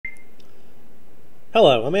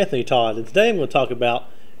Hello, I'm Anthony Todd, and today I'm going to talk about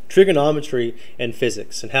trigonometry and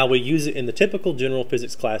physics and how we use it in the typical general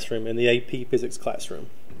physics classroom and the AP physics classroom.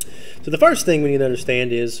 So the first thing we need to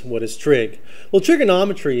understand is, what is trig? Well,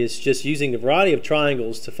 trigonometry is just using a variety of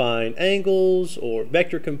triangles to find angles or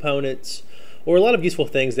vector components or a lot of useful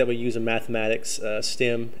things that we use in mathematics,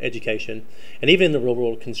 STEM education, and even in the real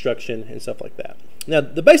world construction and stuff like that. Now,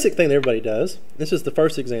 the basic thing that everybody does, this is the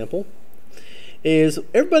first example, is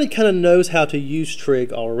everybody kind of knows how to use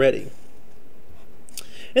trig already.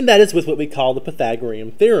 And that is with what we call the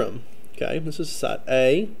Pythagorean theorem. Okay, this is side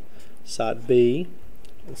A, side B,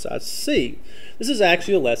 and side C. This is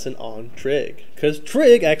actually a lesson on trig, because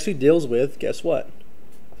trig actually deals with, guess what?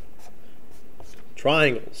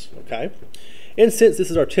 Triangles, okay? And since this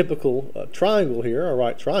is our typical triangle here, our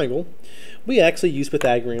right triangle, we actually use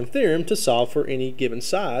Pythagorean theorem to solve for any given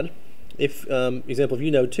side. If, example, if you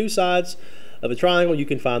know two sides of a triangle, you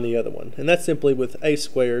can find the other one. And that's simply with a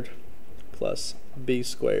squared plus b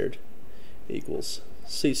squared equals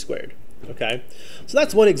c squared. Okay, so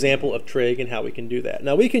that's one example of trig and how we can do that.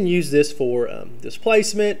 Now we can use this for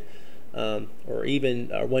displacement or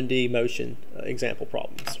even our 1D motion example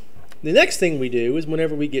problems. The next thing we do is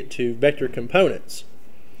whenever we get to vector components.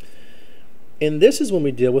 And this is when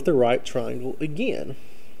we deal with the right triangle again.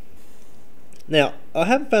 Now, I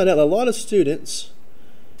have found out a lot of students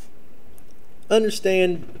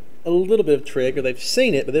understand a little bit of trig, or they've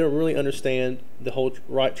seen it, but they don't really understand the whole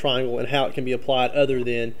right triangle and how it can be applied other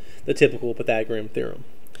than the typical Pythagorean theorem.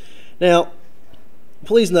 Now,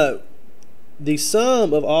 please note, the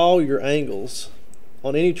sum of all your angles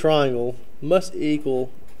on any triangle must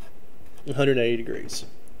equal 180 degrees,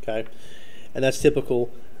 okay? And that's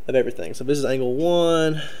typical of everything. So this is angle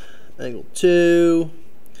 1, angle 2,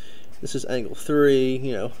 this is angle 3,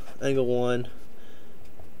 you know, angle 1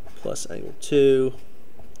 plus angle 2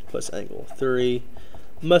 plus angle 3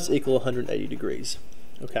 must equal 180 degrees.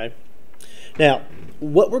 Okay. Now,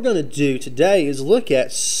 what we're going to do today is look at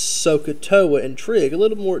SOHCAHTOA and trig a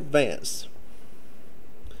little more advanced.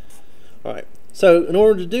 All right. So in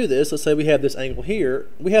order to do this, let's say we have this angle here,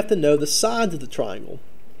 we have to know the sides of the triangle.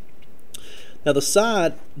 Now the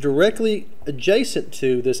side directly adjacent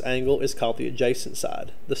to this angle is called the adjacent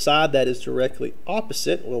side. The side that is directly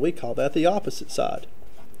opposite, well, we call that the opposite side.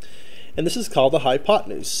 And this is called the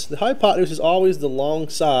hypotenuse. The hypotenuse is always the long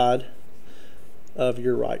side of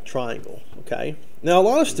your right triangle. Okay. Now a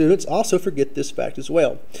lot of students also forget this fact as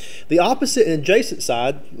well. The opposite and adjacent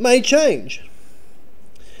side may change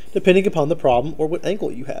depending upon the problem or what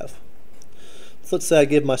angle you have. So let's say I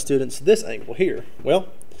give my students this angle here. Well,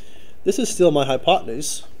 this is still my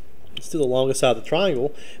hypotenuse. It's still the longest side of the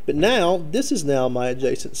triangle, but now this is now my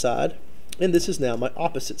adjacent side and this is now my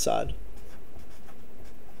opposite side.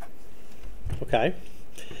 Okay.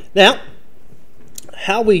 Now,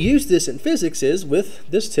 how we use this in physics is with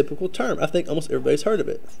this typical term. I think almost everybody's heard of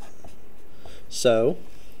it. SOHCAHTOA.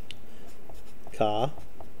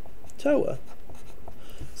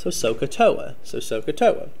 So SOHCAHTOA. So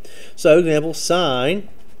SOHCAHTOA. So example, sine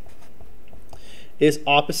is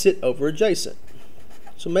opposite over adjacent.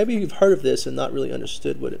 So maybe you've heard of this and not really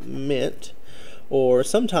understood what it meant. Or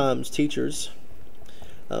sometimes teachers,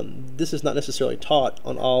 this is not necessarily taught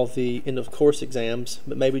on all the end of course exams,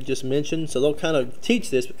 but maybe just mentioned. So they'll kind of teach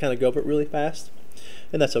this, but kind of go over it really fast.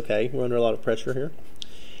 And that's okay. We're under a lot of pressure here.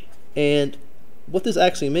 And what this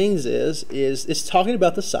actually means is it's talking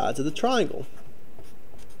about the sides of the triangle.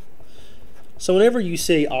 So whenever you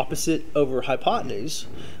see opposite over hypotenuse,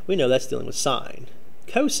 we know that's dealing with sine.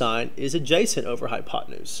 Cosine is adjacent over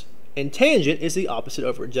hypotenuse. And tangent is the opposite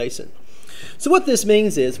over adjacent. So what this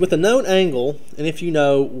means is, with a known angle, and if you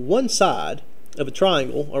know one side of a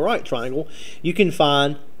triangle, a right triangle, you can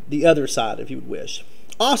find the other side if you would wish.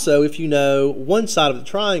 Also, if you know one side of the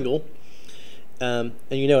triangle, and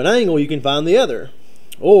you know an angle, you can find the other.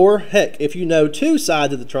 Or, heck, if you know two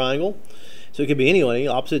sides of the triangle, so it could be anyone,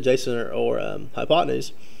 opposite, adjacent, or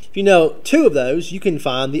hypotenuse, if you know two of those, you can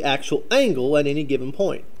find the actual angle at any given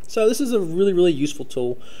point. So this is a really, really useful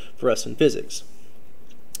tool for us in physics.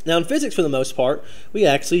 Now in physics, for the most part, we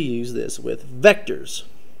actually use this with vectors.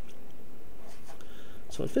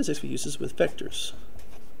 So in physics, we use this with vectors.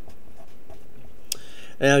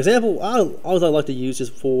 Now, an example I always like to use is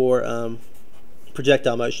for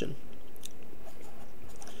projectile motion.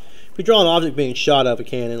 If we draw an object being shot out of a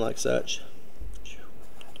cannon like such,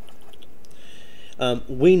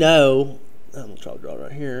 we know, I'm going to try to draw it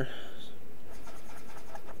right here.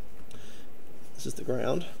 This is the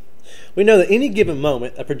ground. We know that any given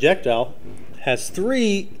moment, a projectile has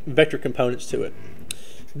three vector components to it.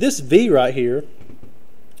 This V right here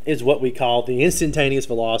is what we call the instantaneous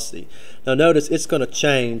velocity. Now notice it's going to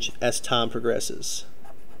change as time progresses.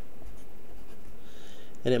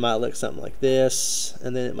 And it might look something like this,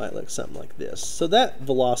 and then it might look something like this. So that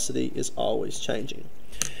velocity is always changing.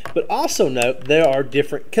 But also note there are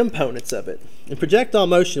different components of it. In projectile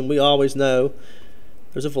motion, we always know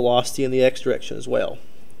there's a velocity in the x direction as well.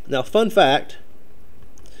 Now, fun fact,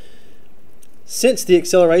 since the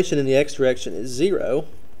acceleration in the x direction is 0,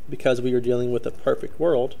 because we are dealing with a perfect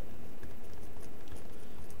world,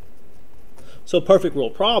 so perfect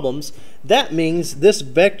world problems, that means this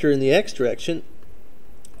vector in the x direction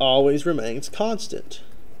always remains constant.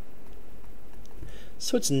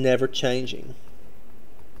 So it's never changing.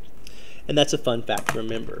 And that's a fun fact to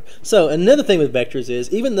remember. So another thing with vectors is,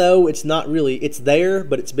 even though it's not really, it's there,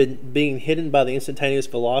 but it's been being hidden by the instantaneous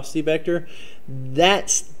velocity vector,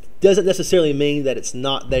 that doesn't necessarily mean that it's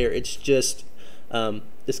not there. It's just,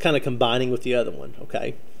 it's kind of combining with the other one,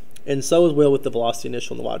 okay? And so as well with the velocity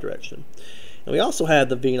initial in the y direction. And we also have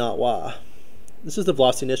the v naught y. This is the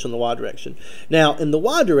velocity initial in the y direction. Now, in the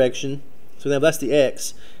y direction, so now that's the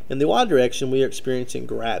x. In the y direction, we are experiencing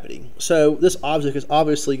gravity. So this object is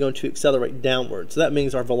obviously going to accelerate downward. So that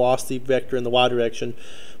means our velocity vector in the y direction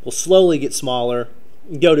will slowly get smaller,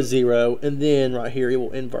 go to 0, and then right here it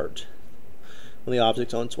will invert when the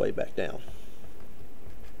object's on its way back down.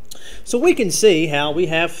 So we can see how we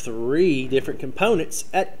have 3 different components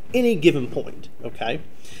at any given point, okay?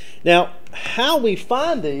 Now, how we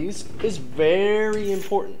find these is very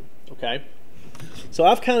important, okay? So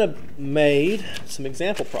I've kind of made some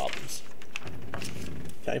example problems,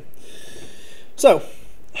 okay? So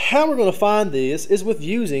how we're going to find these is with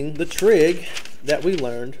using the trig that we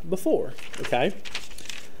learned before, okay?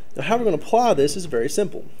 Now how we're going to apply this is very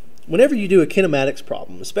simple. Whenever you do a kinematics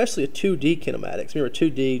problem, especially a 2D kinematics, remember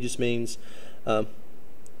 2D just means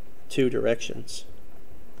 2 directions.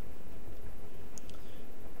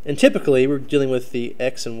 And typically we're dealing with the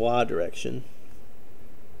x and y direction.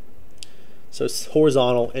 So it's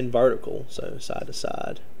horizontal and vertical, so side to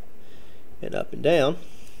side and up and down.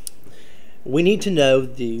 We need to know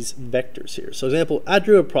these vectors here. So example, I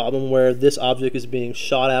drew a problem where this object is being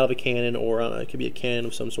shot out of a cannon, or I don't know, it could be a cannon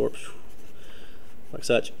of some sort, like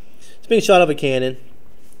such. It's being shot out of a cannon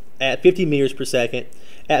at 50 meters per second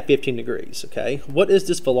at 15 degrees, okay? What is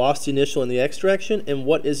this velocity initial in the x direction, and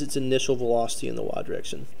what is its initial velocity in the y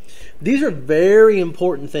direction? These are very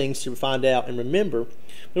important things to find out and remember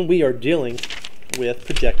when we are dealing with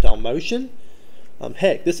projectile motion.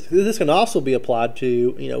 Heck, this can also be applied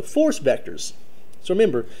to, you know, force vectors. So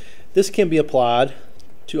remember, this can be applied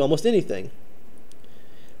to almost anything.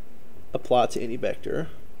 Apply to any vector.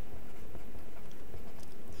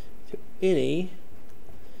 To any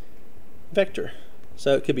vector.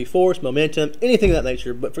 So it could be force, momentum, anything of that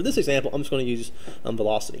nature. But for this example, I'm just going to use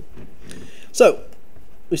velocity. So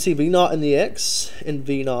we see v naught in the x and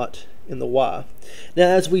v naught in the y. Now,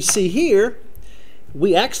 as we see here,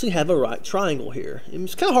 we actually have a right triangle here.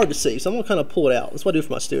 It's kind of hard to see, so I'm going to kind of pull it out. That's what I do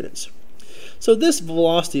for my students. So this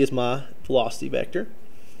velocity is my velocity vector,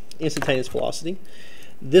 instantaneous velocity.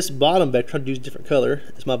 This bottom vector, I'm trying to use a different color,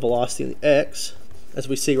 is my velocity in the x, as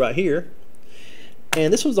we see right here.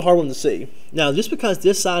 And this one's the hard one to see. Now, just because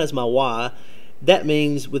this side is my y, that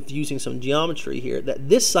means with using some geometry here, that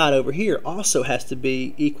this side over here also has to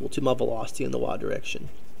be equal to my velocity in the y direction.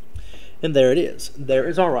 And there it is. There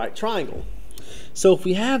is our right triangle. So if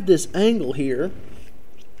we have this angle here,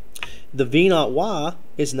 the v naught y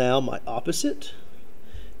is now my opposite,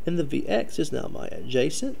 and the vx is now my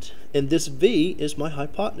adjacent, and this v is my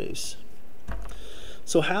hypotenuse.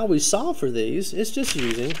 So how we solve for these is just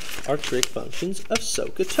using our trig functions of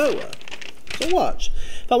SOHCAHTOA. So watch.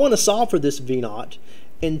 If I want to solve for this v naught,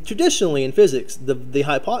 and traditionally in physics, the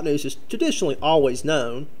hypotenuse is traditionally always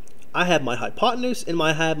known. I have my hypotenuse and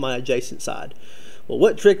I have my adjacent side. Well,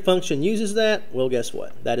 what trig function uses that? Well, guess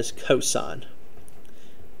what? That is cosine.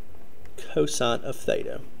 Cosine of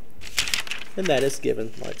theta. And that is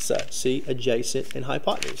given like such. See, adjacent and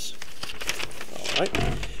hypotenuse. All right.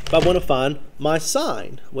 If I want to find my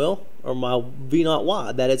sine, well, or my v naught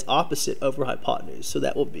y, that is opposite over hypotenuse. So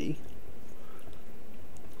that will be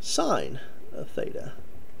sine of theta.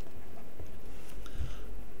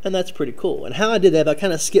 And that's pretty cool. And how I did that, I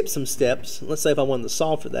kind of skipped some steps. Let's say if I wanted to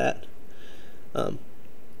solve for that. Let's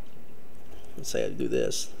say I do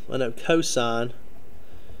this. I know cosine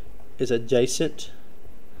is adjacent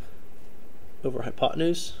over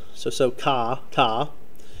hypotenuse. So chi.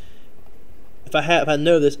 If I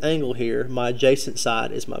know this angle here, my adjacent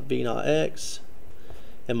side is my v naught x,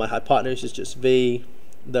 and my hypotenuse is just v.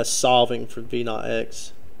 Thus solving for v naught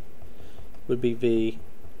x would be v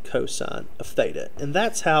cosine of theta. And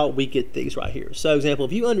that's how we get these right here. So example,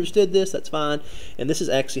 if you understood this, that's fine. And this is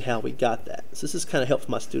actually how we got that. So this is kind of helps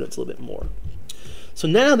my students a little bit more. So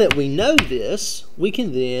now that we know this, we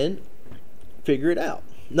can then figure it out.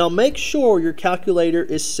 Now make sure your calculator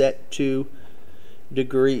is set to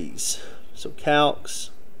degrees. So calcs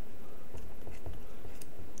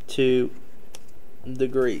to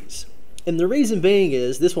degrees. And the reason being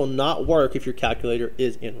is this will not work if your calculator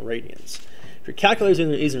is in radians. If your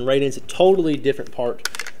calculator is in radians, it's a totally different part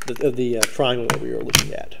of the triangle that we were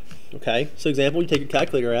looking at. Okay, so example, you take your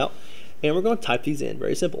calculator out, and we're going to type these in.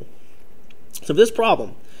 Very simple. So for this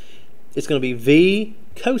problem, it's going to be V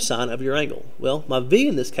cosine of your angle. Well, my V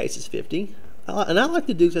in this case is 50, and I like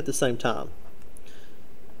to do this at the same time.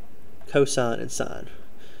 Cosine and sine.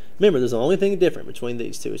 Remember, there's the only thing different between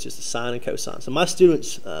these two. It's just the sine and cosine. So my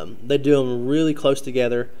students, they do them really close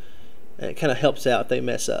together, and it kind of helps out if they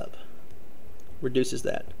mess up. Reduces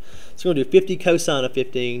that. So we're going to do 50 cosine of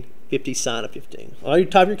 15, 50 sine of 15. All you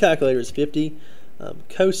type in your calculator is 50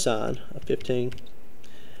 cosine of 15.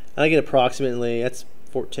 And I get approximately, that's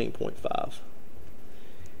 14.5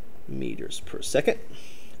 meters per second.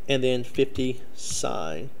 And then 50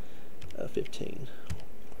 sine of 15.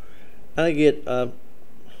 And I get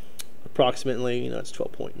approximately, it's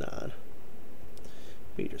 12.9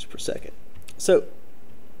 meters per second. So,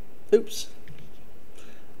 oops,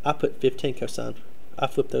 I put 15 cosine. I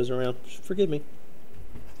flipped those around. Forgive me.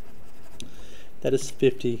 That is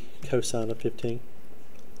 50 cosine of 15.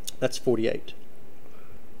 That's 48.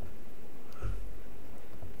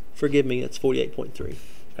 Forgive me, that's 48.3.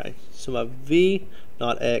 Okay, so my V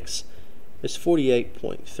naught X is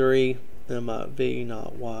 48.3, and my V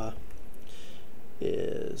naught Y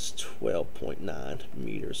is 12.9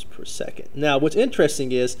 meters per second. Now, what's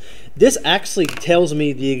interesting is this actually tells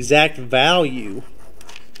me the exact value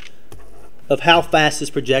of how fast this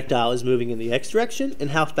projectile is moving in the X direction and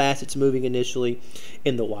how fast it's moving initially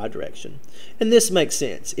in the Y direction. And this makes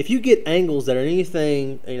sense. If you get angles that are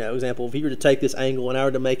anything, example, if you were to take this angle and I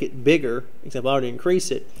were to make it bigger, example, I were to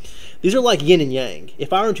increase it, these are like yin and yang.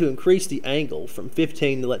 If I were to increase the angle from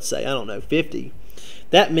 15 to, let's say, 50,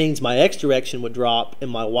 that means my X direction would drop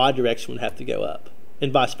and my Y direction would have to go up,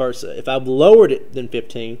 and vice versa. If I've lowered it than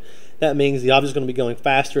 15, that means the object is going to be going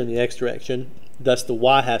faster in the X direction, thus the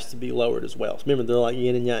Y has to be lowered as well. So remember, they're like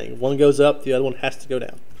yin and yang. One goes up, the other one has to go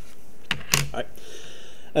down. All right.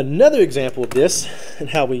 Another example of this and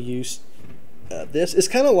how we use this is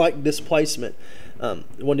kind of like displacement,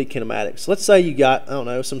 1D kinematics. Let's say you got,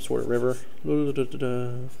 some sort of river,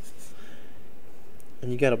 and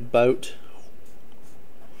you got a boat.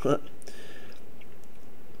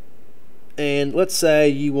 And let's say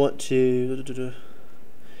you want to,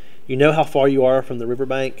 how far you are from the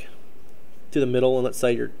riverbank to the middle, and let's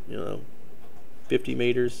say you're 50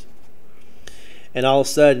 meters, and all of a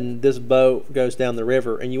sudden this boat goes down the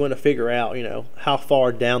river, and you want to figure out how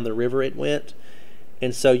far down the river it went.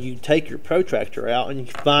 And so you take your protractor out and you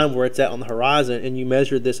find where it's at on the horizon, and you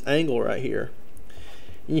measure this angle right here,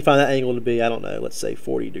 and you find that angle to be, let's say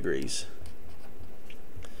 40 degrees.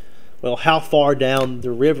 Well, how far down the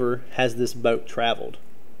river has this boat traveled?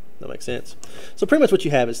 That makes sense. So pretty much what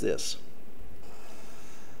you have is this.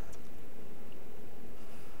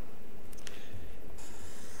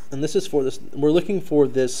 And this is for this, we're looking for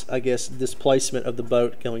this, displacement of the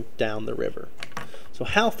boat going down the river. So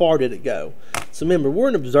how far did it go? So remember, we're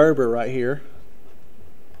an observer right here,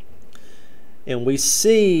 and we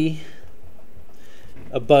see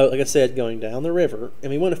a boat, like I said, going down the river,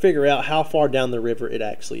 and we want to figure out how far down the river it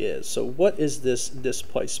actually is. So what is this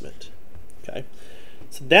displacement? Okay,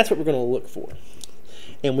 so that's what we're going to look for.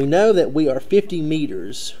 And we know that we are 50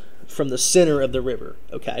 meters from the center of the river,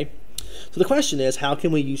 okay? So the question is, how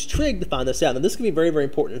can we use trig to find this out? Now this can be very, very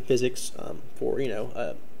important in physics for,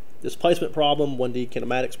 displacement problem, 1D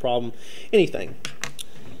kinematics problem, anything.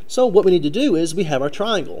 So what we need to do is we have our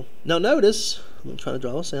triangle. Now notice, I'm trying to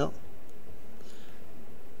draw this out.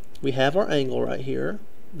 We have our angle right here.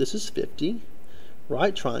 This is 50,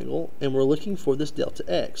 right triangle, and we're looking for this delta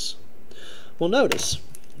x. Well, notice,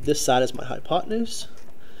 this side is my hypotenuse,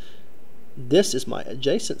 this is my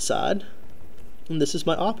adjacent side, and this is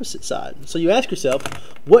my opposite side. So you ask yourself,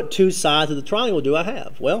 what two sides of the triangle do I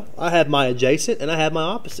have? Well, I have my adjacent and I have my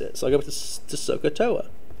opposite. So I go with to SOHCAHTOA.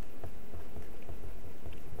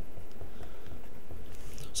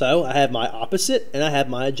 So I have my opposite and I have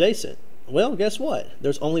my adjacent. Well, guess what?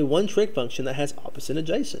 There's only one trig function that has opposite and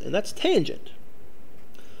adjacent, and that's tangent.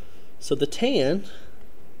 So the tan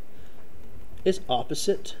is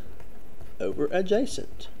opposite over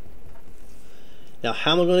adjacent. Now,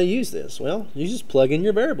 how am I going to use this? Well, you just plug in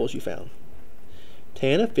your variables you found.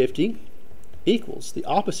 tan of 50 equals the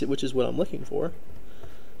opposite, which is what I'm looking for,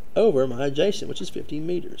 over my adjacent, which is 15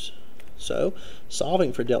 meters. So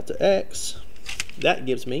solving for delta x, that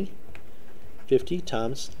gives me 50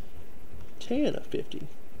 times tan of 50.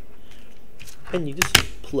 And you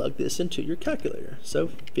just plug this into your calculator.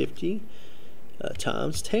 So 50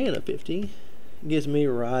 times tan of 50 gives me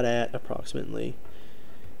right at approximately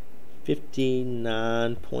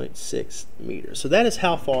 59.6 meters. So that is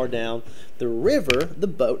how far down the river the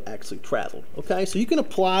boat actually traveled. Okay, so you can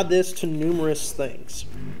apply this to numerous things.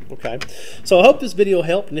 Okay, so I hope this video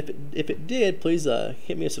helped, and if it did, please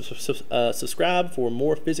hit me a subscribe for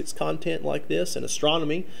more physics content like this and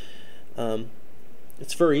astronomy.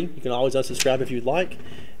 It's free. You can always unsubscribe if you'd like,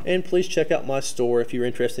 and please check out my store if you're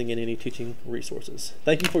interested in any teaching resources.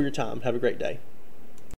 Thank you for your time. Have a great day.